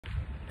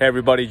Hey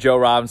everybody, Joe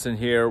Robinson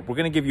here. We're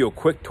gonna give you a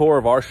quick tour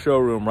of our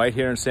showroom right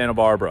here in Santa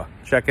Barbara.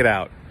 Check it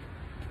out.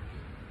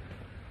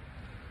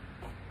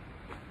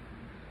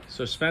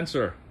 So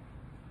Spencer.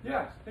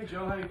 Yeah, hey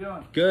Joe, how you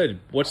doing? Good.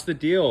 What's the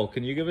deal?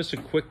 Can you give us a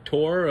quick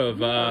tour of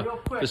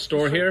the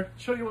store here?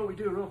 Show you what we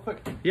do real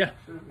quick. Yeah.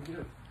 Show you what we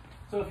do.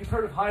 So if you've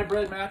heard of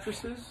hybrid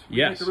mattresses, we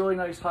yes. make a really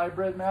nice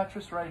hybrid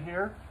mattress right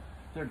here.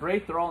 They're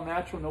great, they're all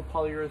natural, no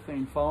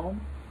polyurethane foam.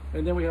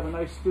 And then we have a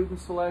nice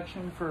student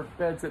selection for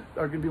beds that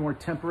are going to be more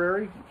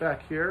temporary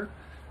back here.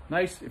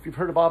 Nice, if you've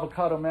heard of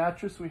avocado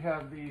mattress, we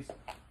have these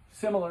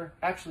similar,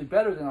 actually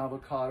better than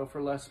avocado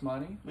for less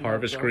money.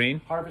 Harvest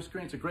Green. Harvest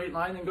Green, it's a great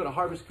line. Then go to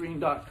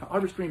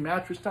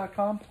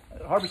harvestgreenmattress.com.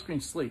 Harvest Green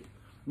Sleep.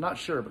 I'm not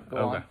sure, but go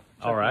on.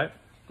 All right.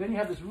 Then you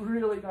have this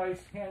really nice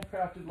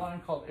handcrafted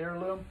line called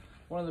Heirloom.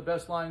 One of the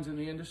best lines in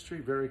the industry,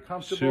 very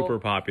comfortable. Super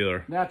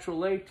popular. Natural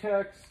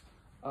latex.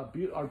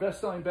 Our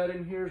best-selling bed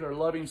in here is our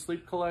Loving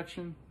Sleep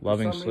collection.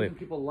 Loving For some Sleep. reason,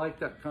 people like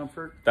that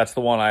comfort. That's the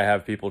one I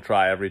have people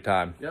try every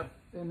time. Yep.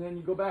 And then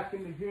you go back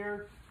into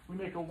here. We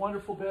make a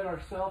wonderful bed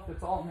ourselves.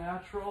 It's all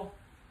natural.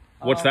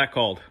 What's that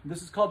called?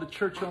 This is called the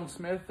Churchill &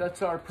 Smith.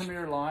 That's our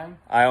premier line.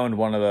 I owned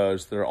one of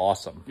those. They're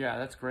awesome. Yeah,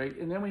 that's great.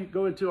 And then we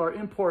go into our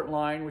import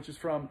line, which is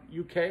from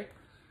UK.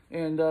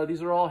 And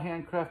these are all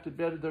handcrafted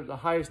beds. They're the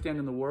highest end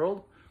in the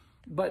world.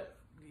 But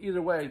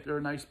either way, they're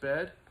a nice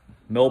bed.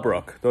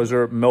 Millbrook. Those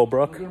are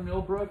Millbrook. Those are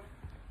Millbrook.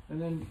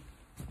 And then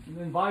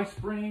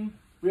Vispring.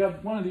 We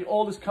have one of the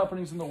oldest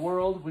companies in the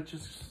world, which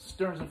is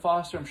Stearns &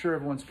 Foster. I'm sure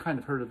everyone's kind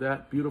of heard of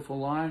that. Beautiful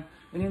line.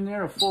 And in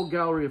there, a full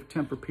gallery of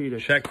Tempur-Pedics.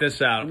 Check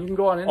this out. And you can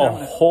go on in there. A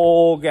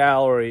whole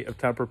gallery of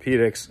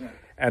Tempur-Pedics. Yeah.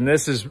 And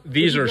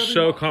these are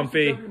so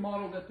comfy. Every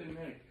model that they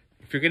make.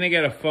 If you're going to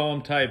get a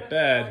foam type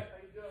bed,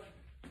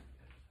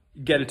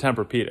 get a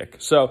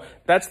Tempur-Pedic. So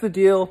that's the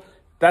deal.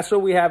 That's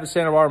what we have at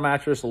Santa Barbara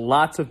Mattress.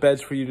 Lots of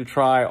beds for you to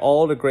try,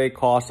 all at a great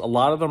cost. A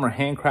lot of them are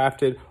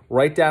handcrafted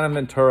right down in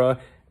Ventura,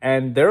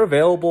 and they're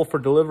available for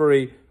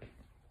delivery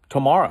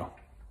tomorrow.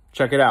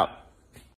 Check it out.